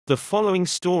The following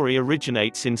story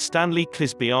originates in Stanley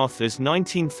Clisby Arthur's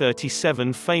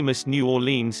 1937 famous New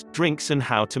Orleans Drinks and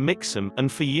How to Mix 'em,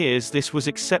 and for years this was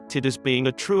accepted as being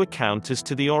a true account as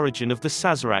to the origin of the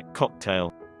Sazerac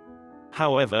cocktail.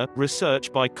 However,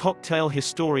 research by cocktail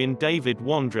historian David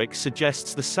Wondrich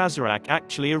suggests the Sazerac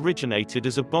actually originated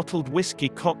as a bottled whiskey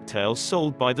cocktail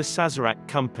sold by the Sazerac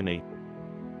Company.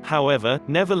 However,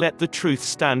 never let the truth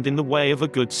stand in the way of a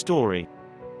good story.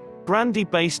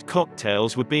 Brandy-based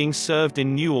cocktails were being served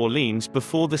in New Orleans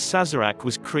before the Sazerac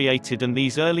was created, and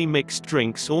these early mixed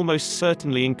drinks almost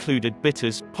certainly included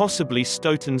bitters, possibly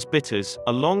Stoughton's bitters,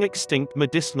 a long-extinct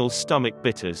medicinal stomach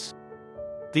bitters.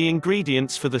 The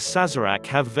ingredients for the Sazerac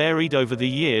have varied over the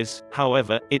years,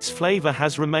 however, its flavor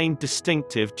has remained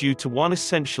distinctive due to one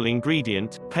essential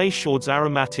ingredient, Peychaud's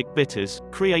aromatic bitters,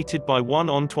 created by one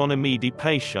Antoine-Amédée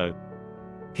Peychaud.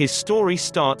 His story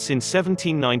starts in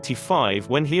 1795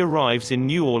 when he arrives in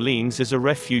New Orleans as a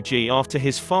refugee after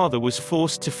his father was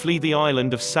forced to flee the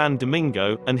island of San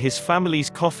Domingo, and his family's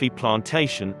coffee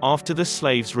plantation, after the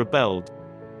slaves rebelled.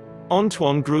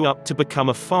 Antoine grew up to become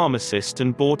a pharmacist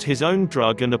and bought his own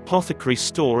drug and apothecary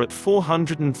store at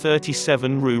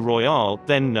 437 Rue Royale,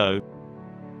 then no.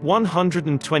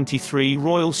 123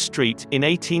 Royal Street, in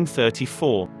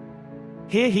 1834.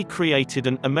 Here he created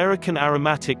an American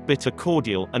aromatic bitter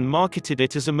cordial and marketed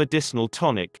it as a medicinal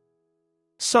tonic.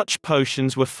 Such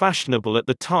potions were fashionable at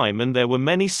the time, and there were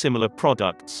many similar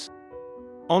products.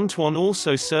 Antoine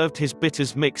also served his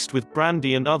bitters mixed with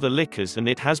brandy and other liquors, and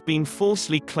it has been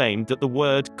falsely claimed that the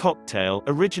word cocktail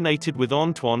originated with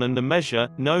Antoine and the measure,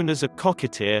 known as a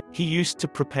cockatier, he used to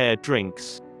prepare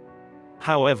drinks.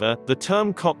 However, the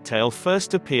term cocktail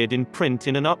first appeared in print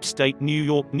in an upstate New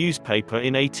York newspaper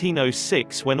in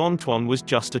 1806 when Antoine was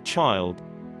just a child.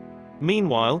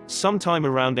 Meanwhile, sometime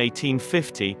around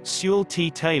 1850, Sewell T.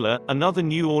 Taylor, another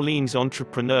New Orleans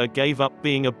entrepreneur, gave up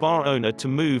being a bar owner to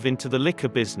move into the liquor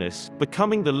business,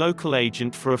 becoming the local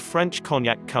agent for a French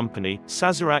cognac company,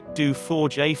 Sazerac du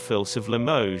Forge et Fils of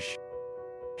Limoges.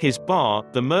 His bar,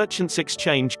 the Merchants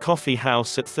Exchange Coffee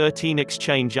House at 13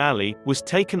 Exchange Alley, was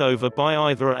taken over by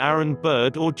either Aaron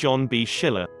Bird or John B.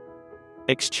 Schiller.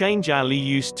 Exchange Alley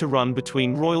used to run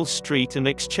between Royal Street and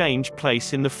Exchange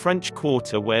Place in the French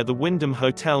Quarter, where the Wyndham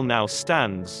Hotel now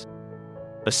stands.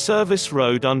 A service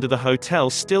road under the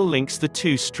hotel still links the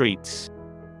two streets.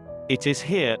 It is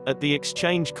here, at the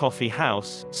Exchange Coffee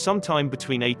House, sometime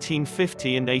between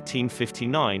 1850 and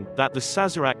 1859, that the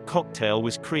Sazerac cocktail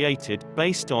was created,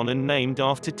 based on and named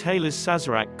after Taylor's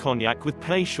Sazerac cognac with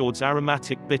Peychaud's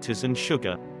aromatic bitters and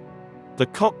sugar. The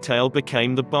cocktail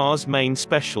became the bar's main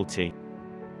specialty.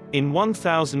 In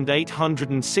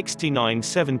 1869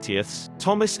 70ths,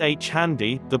 Thomas H.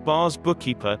 Handy, the bar's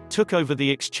bookkeeper, took over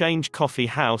the Exchange Coffee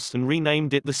House and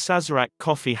renamed it the Sazerac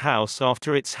Coffee House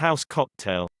after its house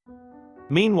cocktail.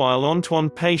 Meanwhile, Antoine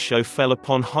Peychaud fell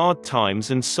upon hard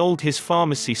times and sold his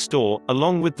pharmacy store,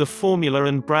 along with the formula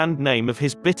and brand name of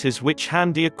his bitters, which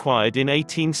Handy acquired in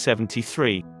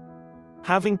 1873.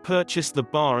 Having purchased the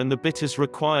bar and the bitters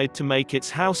required to make its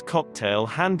house cocktail,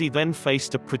 Handy then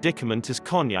faced a predicament as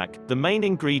cognac, the main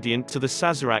ingredient to the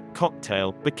Sazerac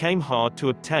cocktail, became hard to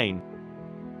obtain.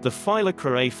 The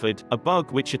Phyllochera aphid, a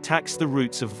bug which attacks the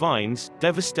roots of vines,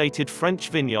 devastated French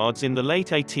vineyards in the late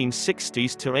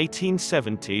 1860s to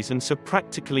 1870s and so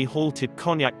practically halted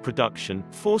cognac production,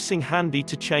 forcing Handy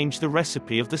to change the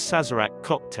recipe of the Sazerac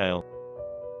cocktail.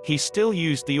 He still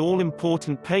used the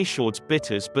all-important Peychaud's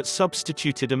bitters but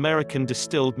substituted American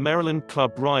distilled Maryland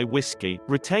Club rye whiskey,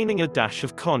 retaining a dash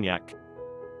of cognac.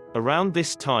 Around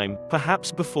this time,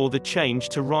 perhaps before the change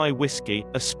to rye whiskey,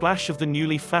 a splash of the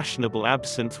newly fashionable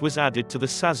absinthe was added to the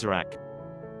Sazerac.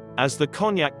 As the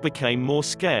cognac became more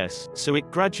scarce, so it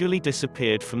gradually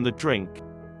disappeared from the drink.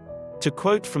 To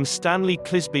quote from Stanley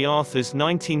Clisby Arthur's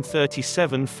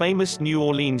 1937 famous New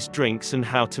Orleans Drinks and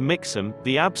How to Mix 'em,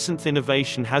 the absinthe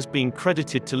innovation has been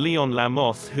credited to Léon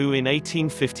Lamothe, who in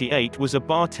 1858 was a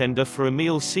bartender for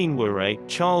Émile Seigneuret,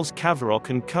 Charles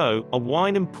Cavaroc & Co., a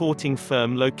wine importing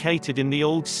firm located in the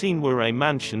old Seigneuret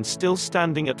mansion still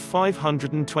standing at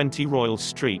 520 Royal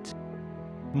Street.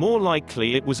 More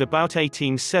likely it was about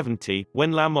 1870,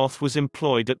 when Lamothe was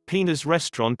employed at Pina's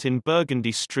restaurant in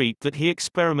Burgundy Street, that he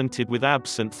experimented with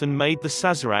absinthe and made the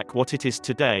Sazerac what it is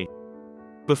today.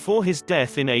 Before his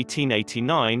death in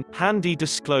 1889, Handy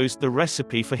disclosed the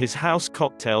recipe for his house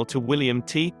cocktail to William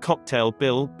T. "Cocktail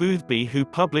Bill" Boothby, who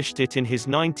published it in his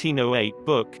 1908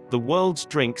 book, The World's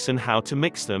Drinks and How to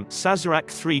Mix Them. Sazerac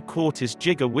 3/4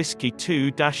 jigger whiskey, 2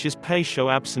 dashes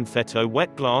Peychaud absintheto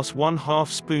wet glass,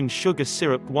 1/2 spoon sugar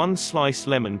syrup, 1 slice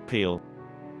lemon peel.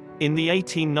 In the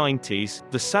 1890s,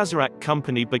 the Sazerac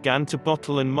company began to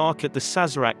bottle and market the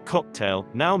Sazerac cocktail,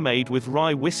 now made with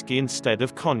rye whiskey instead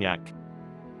of cognac.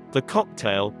 The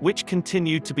cocktail, which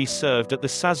continued to be served at the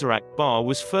Sazerac bar,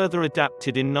 was further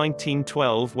adapted in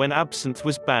 1912 when absinthe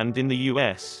was banned in the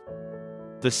US.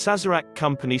 The Sazerac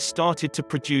company started to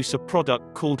produce a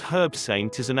product called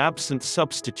Herbsaint as an absinthe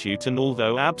substitute, and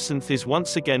although absinthe is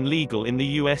once again legal in the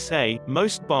USA,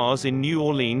 most bars in New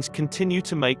Orleans continue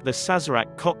to make their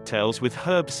Sazerac cocktails with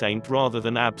Herbsaint rather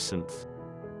than absinthe.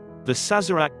 The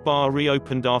Sazerac bar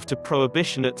reopened after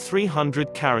Prohibition at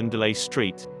 300 Carondelet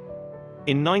Street.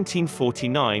 In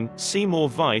 1949, Seymour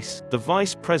Weiss, the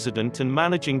vice president and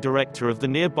managing director of the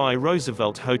nearby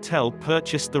Roosevelt Hotel,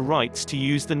 purchased the rights to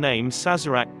use the name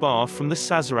Sazerac Bar from the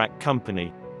Sazerac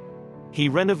Company. He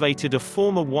renovated a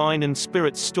former wine and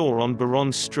spirits store on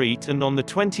Baronne Street, and on the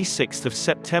 26th of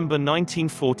September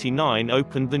 1949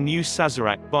 opened the new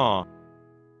Sazerac Bar.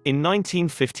 In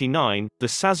 1959, the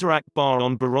Sazerac bar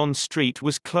on Baronne Street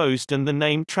was closed and the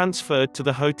name transferred to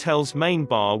the hotel's main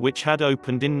bar, which had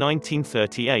opened in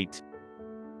 1938.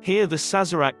 Here the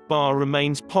Sazerac bar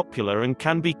remains popular and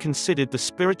can be considered the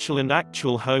spiritual and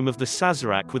actual home of the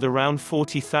Sazerac, with around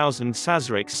 40,000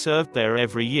 Sazeracs served there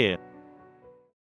every year.